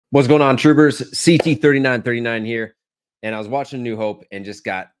What's going on, troopers? CT3939 here. And I was watching New Hope and just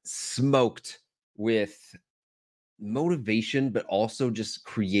got smoked with motivation, but also just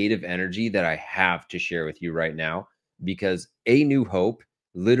creative energy that I have to share with you right now. Because A New Hope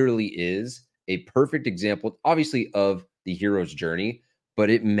literally is a perfect example, obviously, of the hero's journey, but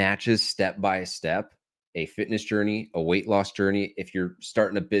it matches step by step a fitness journey, a weight loss journey. If you're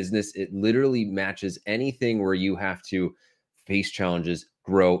starting a business, it literally matches anything where you have to face challenges,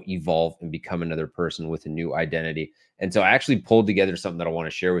 grow, evolve, and become another person with a new identity. And so I actually pulled together something that I want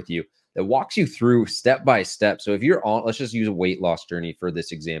to share with you that walks you through step by step. So if you're on, let's just use a weight loss journey for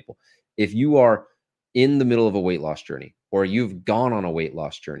this example. If you are in the middle of a weight loss journey, or you've gone on a weight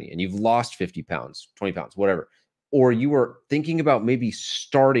loss journey and you've lost 50 pounds, 20 pounds, whatever, or you are thinking about maybe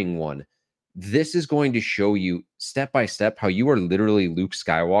starting one, this is going to show you step by step how you are literally Luke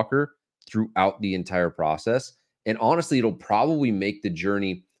Skywalker throughout the entire process. And honestly, it'll probably make the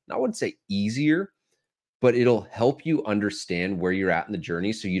journey, I wouldn't say easier, but it'll help you understand where you're at in the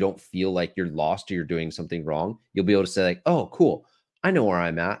journey so you don't feel like you're lost or you're doing something wrong. You'll be able to say like, oh, cool. I know where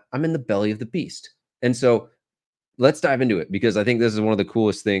I'm at. I'm in the belly of the beast. And so let's dive into it, because I think this is one of the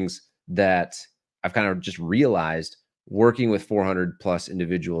coolest things that I've kind of just realized working with 400 plus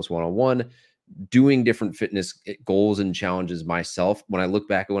individuals one-on-one, doing different fitness goals and challenges myself. When I look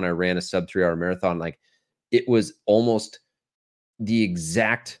back at when I ran a sub 3 hour marathon, like it was almost the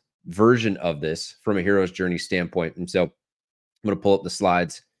exact version of this from a hero's journey standpoint. And so I'm going to pull up the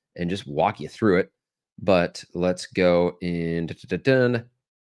slides and just walk you through it. But let's go in. All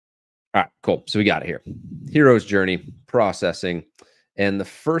right, cool. So we got it here. Hero's journey, processing. And the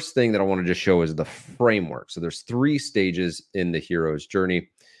first thing that I want to just show is the framework. So there's 3 stages in the hero's journey.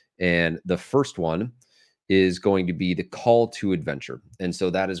 And the first one is going to be the call to adventure. And so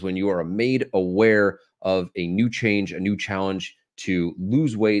that is when you are made aware of a new change, a new challenge to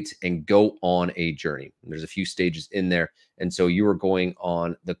lose weight and go on a journey. And there's a few stages in there. And so you are going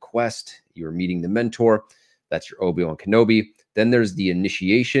on the quest, you're meeting the mentor, that's your Obi-Wan Kenobi. Then there's the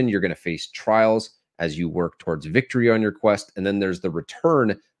initiation. You're going to face trials as you work towards victory on your quest. And then there's the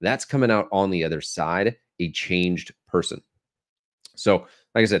return. That's coming out on the other side, a changed person. So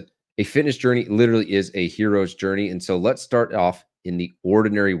like I said, a fitness journey literally is a hero's journey. And so let's start off in the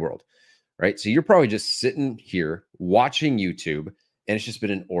ordinary world, right? So you're probably just sitting here watching YouTube, and it's just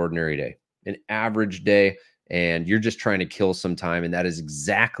been an ordinary day, an average day, and you're just trying to kill some time. And that is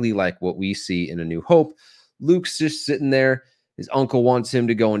exactly like what we see in A New Hope. Luke's just sitting there. His uncle wants him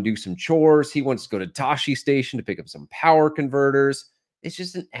to go and do some chores. He wants to go to Tashi Station to pick up some power converters. It's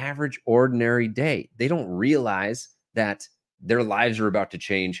just an average, ordinary day. They don't realize that their lives are about to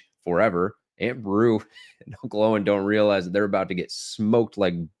change forever. Aunt Brew and Uncle Owen don't realize that they're about to get smoked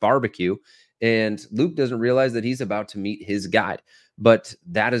like barbecue. And Luke doesn't realize that he's about to meet his guide. But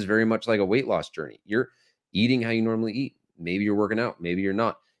that is very much like a weight loss journey. You're eating how you normally eat. Maybe you're working out, maybe you're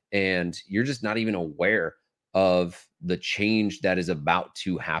not. And you're just not even aware of the change that is about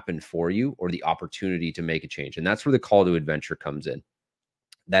to happen for you, or the opportunity to make a change. And that's where the call to adventure comes in.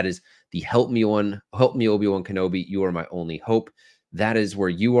 That is the help me Obi-Wan Kenobi, you are my only hope. That is where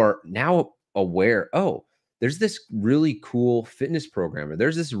you are now aware, oh, there's this really cool fitness program, or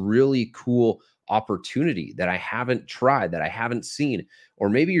there's this really cool opportunity that I haven't tried, that I haven't seen, or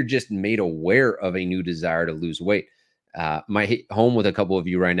maybe you're just made aware of a new desire to lose weight. Might hit home with a couple of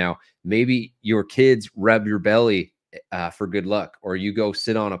you right now. Maybe your kids rub your belly for good luck, or you go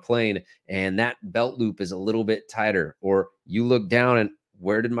sit on a plane and that belt loop is a little bit tighter, or you look down and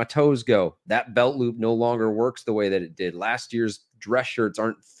where did my toes go? That belt loop no longer works the way that it did. Last year's dress shirts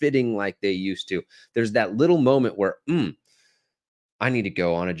aren't fitting like they used to. There's that little moment where, I need to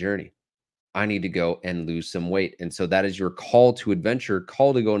go on a journey. I need to go and lose some weight. And so that is your call to adventure,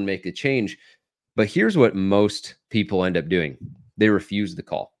 call to go and make a change. But here's what most people end up doing. They refuse the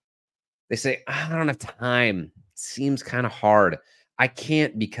call. They say, I don't have time. It seems kind of hard. I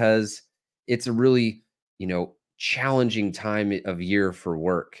can't because it's a really, challenging time of year for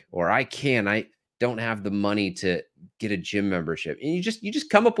work, or I don't have the money to get a gym membership. And you just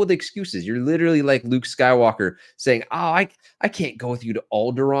come up with excuses. You're literally like Luke Skywalker saying, oh, I can't go with you to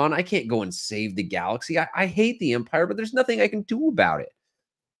Alderaan. I can't go and save the galaxy. I hate the Empire, but there's nothing I can do about it.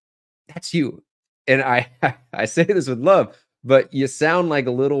 That's you. And I say this with love, but you sound like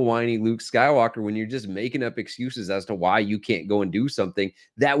a little whiny Luke Skywalker when you're just making up excuses as to why you can't go and do something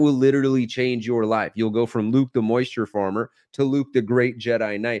that will literally change your life. You'll go from Luke the moisture farmer to Luke the great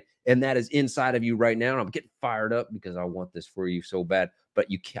Jedi Knight. And that is inside of you right now. And I'm getting fired up because I want this for you so bad, but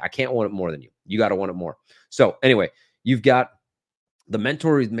I can't want it more than you. You got to want it more. So anyway, you've got The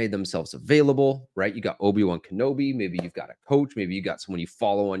mentors made themselves available, right? You got Obi-Wan Kenobi, maybe you've got a coach, maybe you got someone you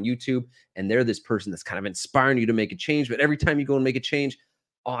follow on YouTube, and they're this person that's kind of inspiring you to make a change. But every time you go and make a change,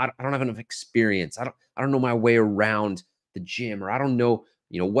 oh, I don't have enough experience. I don't know my way around the gym, or I don't know,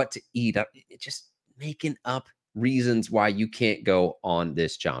 what to eat. It just making up reasons why you can't go on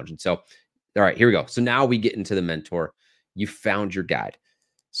this challenge. And so, all right, here we go. So now we get into the mentor. You found your guide,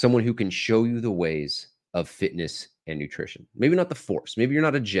 someone who can show you the ways of fitness and nutrition. Maybe not the Force. Maybe you're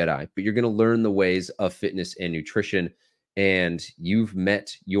not a Jedi, but you're going to learn the ways of fitness and nutrition. And you've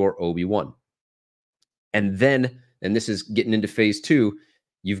met your Obi-Wan. And then, and this is getting into phase 2,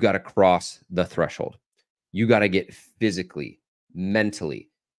 you've got to cross the threshold. You got to get physically, mentally,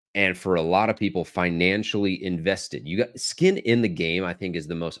 and for a lot of people, financially invested. You got skin in the game, I think, is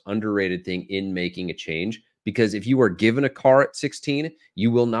the most underrated thing in making a change. Because if you are given a car at 16, you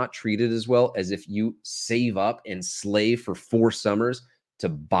will not treat it as well as if you save up and slave for 4 summers to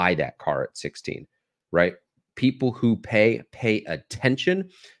buy that car at 16, right? People who pay attention.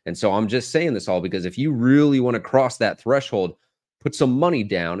 And so I'm just saying this all because if you really want to cross that threshold, put some money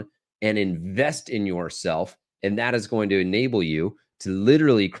down and invest in yourself. And that is going to enable you to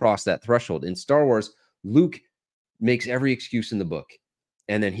literally cross that threshold. In Star Wars, Luke makes every excuse in the book.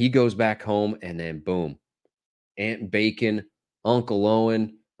 And then he goes back home and then boom, Aunt Bacon, Uncle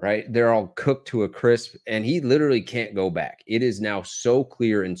Owen, right? They're all cooked to a crisp and he literally can't go back. It is now so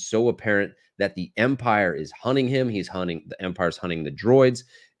clear and so apparent that the Empire is hunting him. The Empire's hunting the droids.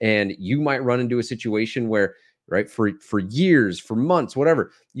 And you might run into a situation where, right, for years, for months,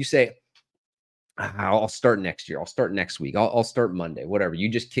 whatever, you say, I'll start next year. I'll start next week. I'll start Monday, whatever. You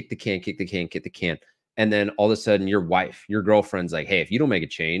just kick the can. And then all of a sudden your wife, your girlfriend's like, hey, if you don't make a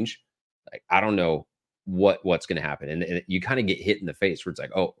change, like, I don't know what's going to happen. And you kind of get hit in the face where it's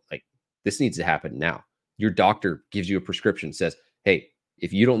like, oh, like this needs to happen now. Your doctor gives you a prescription, says, hey,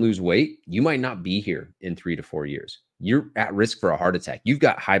 if you don't lose weight, you might not be here in 3 to 4 years. You're at risk for a heart attack. You've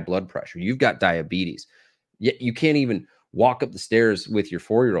got high blood pressure. You've got diabetes. Yet you can't even walk up the stairs with your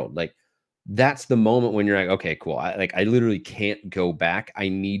 4-year-old. Like, that's the moment when you're like, okay, cool. I literally can't go back. I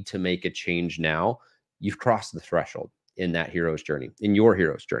need to make a change now. You've crossed the threshold in that hero's journey, in your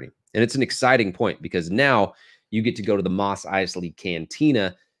hero's journey. And it's an exciting point because now you get to go to the Mos Eisley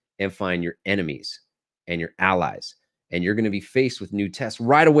Cantina and find your enemies and your allies. And you're going to be faced with new tests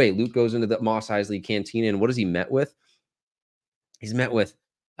right away. Luke goes into the Mos Eisley Cantina, and what is he met with? He's met with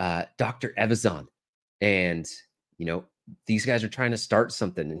Dr. Evazan. And, these guys are trying to start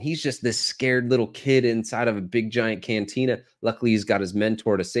something. And he's just this scared little kid inside of a big, giant cantina. Luckily, he's got his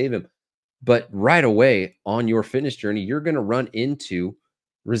mentor to save him. But right away on your fitness journey, you're going to run into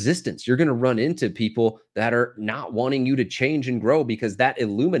resistance. You're going to run into people that are not wanting you to change and grow because that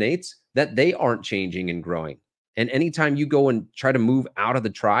illuminates that they aren't changing and growing. And anytime you go and try to move out of the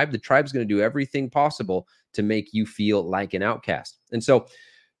tribe's going to do everything possible to make you feel like an outcast. And so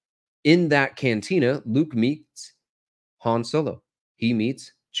in that cantina, Luke meets Han Solo. He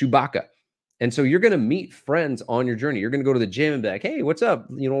meets Chewbacca. And so you're going to meet friends on your journey. You're going to go to the gym and be like, hey, what's up?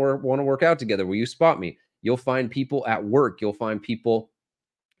 We want to work out together. Will you spot me? You'll find people at work. You'll find people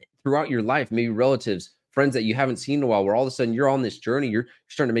throughout your life, maybe relatives, friends that you haven't seen in a while, where all of a sudden you're on this journey. You're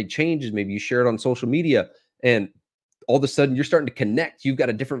starting to make changes. Maybe you share it on social media and all of a sudden you're starting to connect. You've got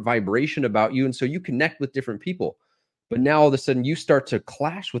a different vibration about you. And so you connect with different people. But now all of a sudden you start to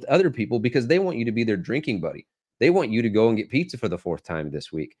clash with other people because they want you to be their drinking buddy. They want you to go and get pizza for the 4th time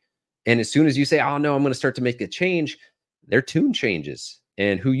this week. And as soon as you say, oh, no, I'm going to start to make a change, their tune changes.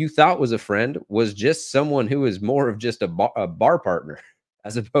 And who you thought was a friend was just someone who is more of just a bar partner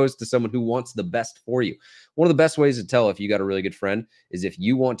as opposed to someone who wants the best for you. One of the best ways to tell if you got a really good friend is if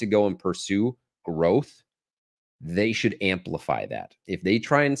you want to go and pursue growth, they should amplify that. If they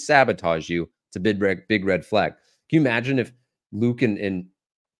try and sabotage you, it's a big red flag. Can you imagine if Luke and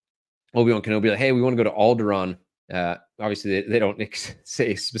Obi-Wan Kenobi like, hey, we want to go to Alderaan. Obviously, they don't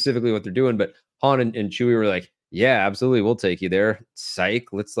say specifically what they're doing, but Han and Chewie were like, yeah, absolutely, we'll take you there.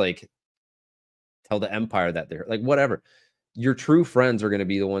 Psych, let's like tell the Empire that they're like, whatever. Your true friends are going to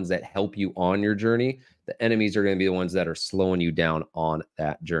be the ones that help you on your journey. The enemies are going to be the ones that are slowing you down on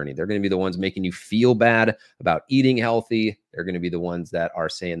that journey. They're going to be the ones making you feel bad about eating healthy. They're going to be the ones that are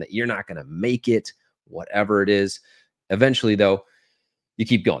saying that you're not going to make it, whatever it is. Eventually, though, you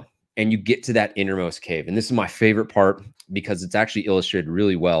keep going. And you get to that innermost cave. And this is my favorite part because it's actually illustrated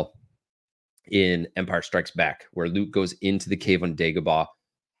really well in Empire Strikes Back, where Luke goes into the cave on Dagobah,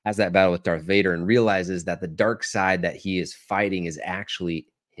 has that battle with Darth Vader, and realizes that the dark side that he is fighting is actually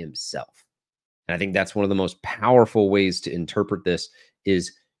himself. And I think that's one of the most powerful ways to interpret this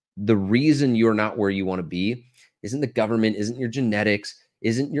is the reason you're not where you want to be isn't the government, isn't your genetics,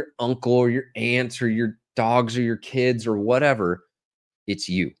 isn't your uncle or your aunts or your dogs or your kids or whatever. It's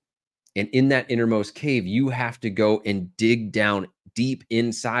you. And in that innermost cave, you have to go and dig down deep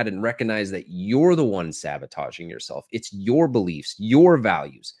inside and recognize that you're the one sabotaging yourself. It's your beliefs, your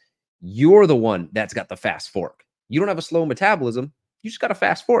values. You're the one that's got the fast fork. You don't have a slow metabolism. You just got a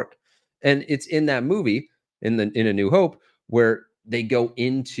fast fork. And it's in that movie, in A New Hope, where they go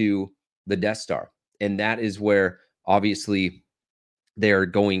into the Death Star. And that is where obviously they're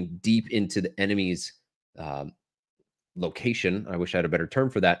going deep into the enemy's location. I wish I had a better term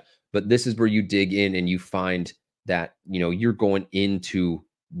for that, but this is where you dig in and you find that, you're going into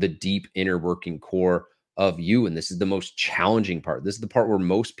the deep inner working core of you. And this is the most challenging part. This is the part where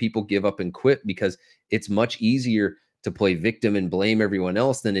most people give up and quit, because it's much easier to play victim and blame everyone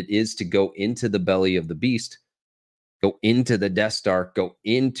else than it is to go into the belly of the beast, go into the Death Star, go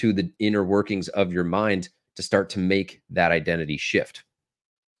into the inner workings of your mind to start to make that identity shift.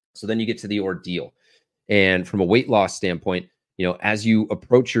 So then you get to the ordeal. And from a weight loss standpoint, as you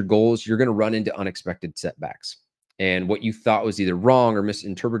approach your goals, you're going to run into unexpected setbacks. And what you thought was either wrong or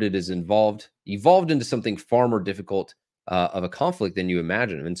misinterpreted is evolved into something far more difficult of a conflict than you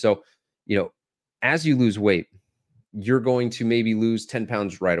imagine. And so, as you lose weight, you're going to maybe lose 10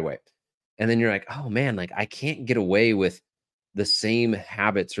 pounds right away. And then you're like, oh man, like I can't get away with the same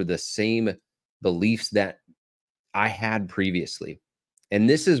habits or the same beliefs that I had previously. And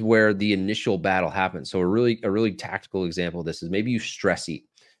this is where the initial battle happens. So a really tactical example of this is maybe you stress eat,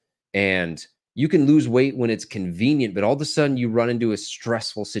 and you can lose weight when it's convenient, but all of a sudden you run into a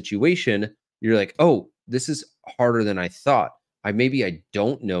stressful situation. You're like, oh, this is harder than I thought. I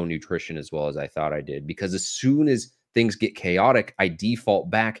don't know nutrition as well as I thought I did, because as soon as things get chaotic, I default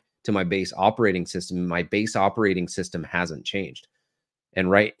back to my base operating system. My base operating system hasn't changed. And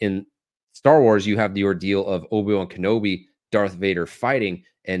right in Star Wars, you have the ordeal of Obi-Wan Kenobi, Darth Vader fighting.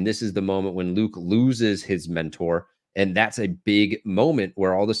 And this is the moment when Luke loses his mentor. And that's a big moment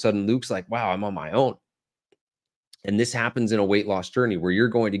where all of a sudden Luke's like, wow, I'm on my own. And this happens in a weight loss journey where you're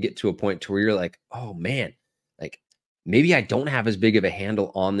going to get to a point to where you're like, oh man, like maybe I don't have as big of a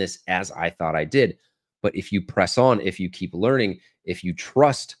handle on this as I thought I did. But if you press on, if you keep learning, if you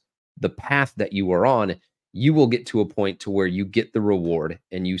trust the path that you are on, you will get to a point to where you get the reward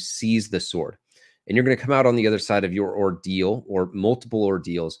and you seize the sword. And you're going to come out on the other side of your ordeal or multiple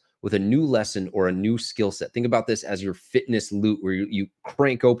ordeals with a new lesson or a new skill set. Think about this as your fitness loot, where you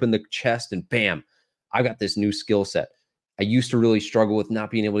crank open the chest and bam, I got this new skill set. I used to really struggle with not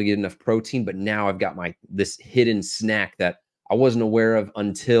being able to get enough protein, but now I've got this hidden snack that I wasn't aware of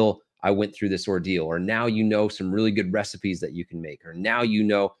until I went through this ordeal. Or now some really good recipes that you can make, or now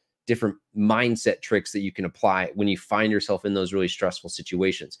different mindset tricks that you can apply when you find yourself in those really stressful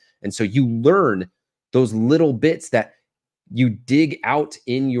situations. And so you learn those little bits that you dig out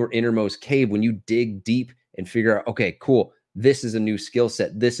in your innermost cave when you dig deep and figure out, okay, cool, this is a new skill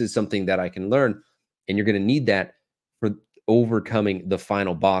set. This is something that I can learn. And you're going to need that for overcoming the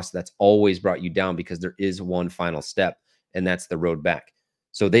final boss that's always brought you down, because there is one final step, and that's the road back.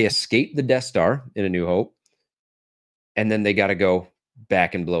 So they escape the Death Star in A New Hope, and then they got to go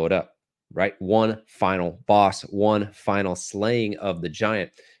back and blow it up, right? One final boss, one final slaying of the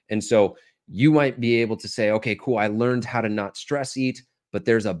giant. And so you might be able to say, okay, cool, I learned how to not stress eat, but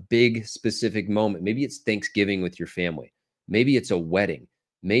there's a big specific moment. Maybe it's Thanksgiving with your family. Maybe it's a wedding.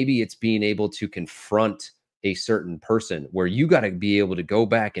 Maybe it's being able to confront a certain person, where you got to be able to go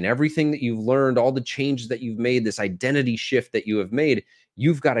back and everything that you've learned, all the changes that you've made, this identity shift that you have made,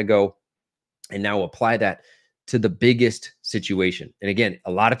 you've got to go and now apply that to the biggest situation. And again,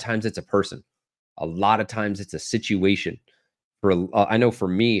 a lot of times it's a person. A lot of times it's a situation. I know for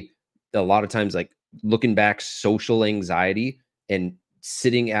me, a lot of times, like looking back, social anxiety and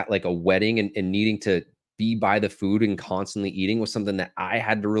sitting at like a wedding and needing to be by the food and constantly eating was something that I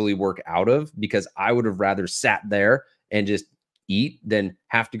had to really work out of, because I would have rather sat there and just eat than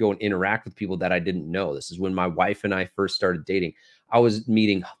have to go and interact with people that I didn't know. This is when my wife and I first started dating. I was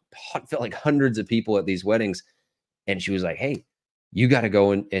meeting, felt like hundreds of people at these weddings. And she was like, hey, you got to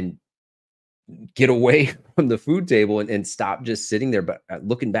go and get away from the food table and stop just sitting there. But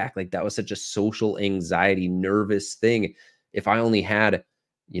looking back, like that was such a social anxiety, nervous thing. If I only had,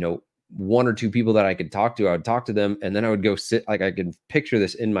 one or two people that I could talk to, I would talk to them, and then I would go sit. Like I can picture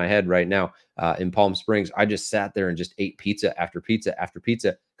this in my head right now in Palm Springs. I just sat there and just ate pizza after pizza after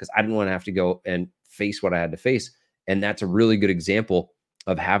pizza, because I didn't want to have to go and face what I had to face. And that's a really good example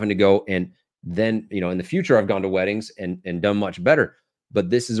of having to go. And then, in the future, I've gone to weddings and done much better. But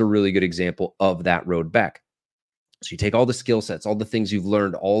this is a really good example of that road back. So you take all the skill sets, all the things you've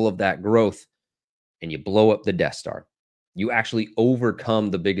learned, all of that growth, and you blow up the Death Star. You actually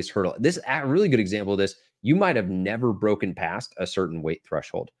overcome the biggest hurdle. This is a really good example of this. You might have never broken past a certain weight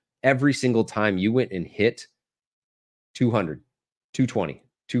threshold. Every single time you went and hit 200, 220,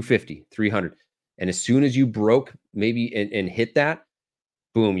 250, 300. And as soon as you broke maybe and hit that,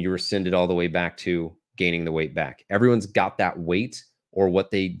 boom, you rescinded all the way back to gaining the weight back. Everyone's got that weight or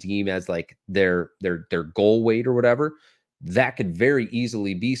what they deem as like their goal weight or whatever. That could very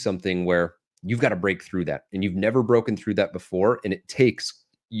easily be something where you've got to break through that, and you've never broken through that before. And it takes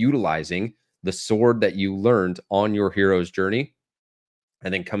utilizing the sword that you learned on your hero's journey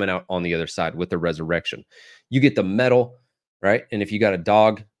and then coming out on the other side with the resurrection. You get the medal, right? And if you got a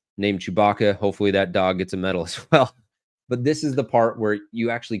dog named Chewbacca, hopefully that dog gets a medal as well. But this is the part where you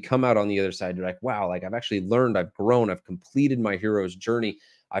actually come out on the other side. You're like, wow, like I've actually learned, I've grown, I've completed my hero's journey.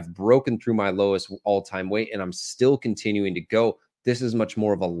 I've broken through my lowest all-time weight, and I'm still continuing to go. This is much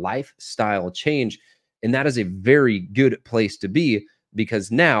more of a lifestyle change. And that is a very good place to be,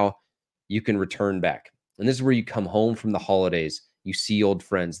 because now you can return back. And this is where you come home from the holidays. You see old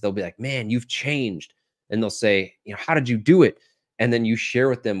friends. They'll be like, man, you've changed. And they'll say, you know, how did you do it? And then you share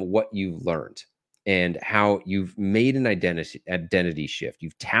with them what you've learned and how you've made an identity shift.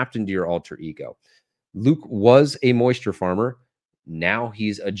 You've tapped into your alter ego. Luke was a moisture farmer. Now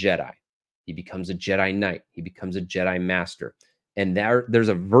he's a Jedi. He becomes a Jedi Knight. He becomes a Jedi Master. And there's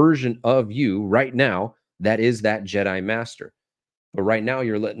a version of you right now that is that Jedi Master. But right now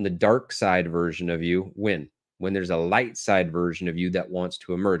you're letting the dark side version of you win when there's a light side version of you that wants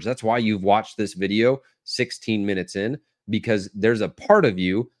to emerge. That's why you've watched this video 16 minutes in, because there's a part of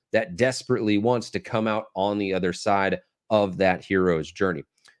you that desperately wants to come out on the other side of that hero's journey.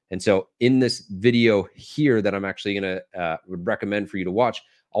 And so in this video here that I'm actually going to would recommend for you to watch,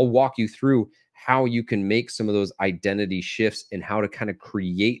 I'll walk you through how you can make some of those identity shifts and how to kind of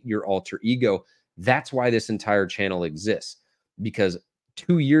create your alter ego. That's why this entire channel exists, because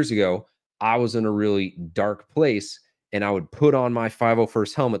 2 years ago, I was in a really dark place, and I would put on my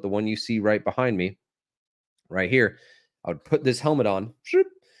 501st helmet, the one you see right behind me, right here. I would put this helmet on,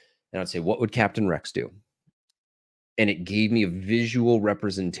 and I'd say, what would Captain Rex do? And it gave me a visual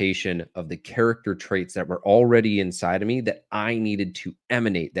representation of the character traits that were already inside of me that I needed to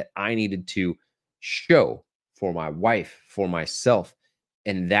emanate, that I needed to show for my wife, for myself.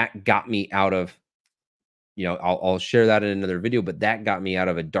 And that got me out of, you know, I'll share that in another video, but that got me out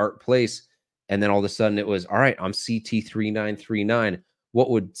of a dark place. And then all of a sudden it was, all right, I'm CT3939. What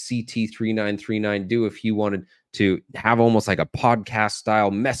would CT3939 do if he wanted to have almost like a podcast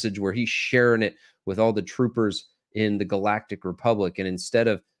style message where he's sharing it with all the troopers in the Galactic Republic? And instead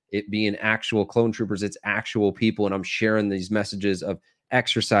of it being actual clone troopers, it's actual people. And I'm sharing these messages of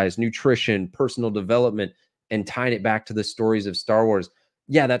exercise, nutrition, personal development, and tying it back to the stories of Star Wars.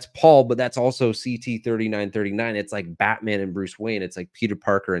 Yeah, that's Paul, but that's also CT3939. It's like Batman and Bruce Wayne. It's like Peter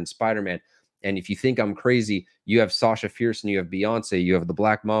Parker and Spider-Man. And if you think I'm crazy, you have Sasha Fierce, and you have Beyonce, you have the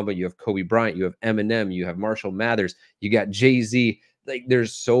Black Mamba, you have Kobe Bryant, you have Eminem, you have Marshall Mathers, you got Jay-Z. Like,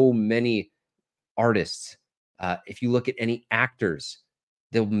 there's so many artists. If you look at any actors,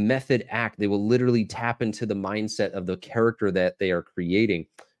 they'll method act. They will literally tap into the mindset of the character that they are creating.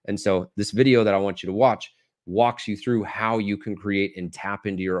 And so this video that I want you to watch walks you through how you can create and tap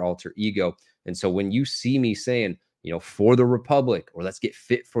into your alter ego. And so when you see me saying, you know, for the Republic, or let's get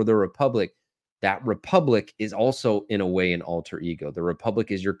fit for the Republic, that Republic is also in a way an alter ego. The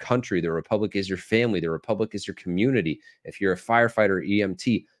Republic is your country. The Republic is your family. The Republic is your community. If you're a firefighter,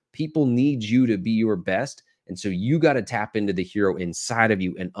 EMT, people need you to be your best. And so you got to tap into the hero inside of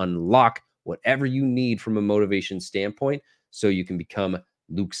you and unlock whatever you need from a motivation standpoint, so you can become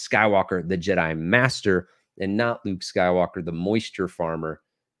Luke Skywalker, the Jedi Master, and not Luke Skywalker, the moisture farmer.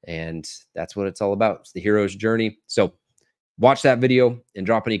 And that's what it's all about. It's the hero's journey. So watch that video and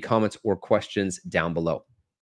drop any comments or questions down below.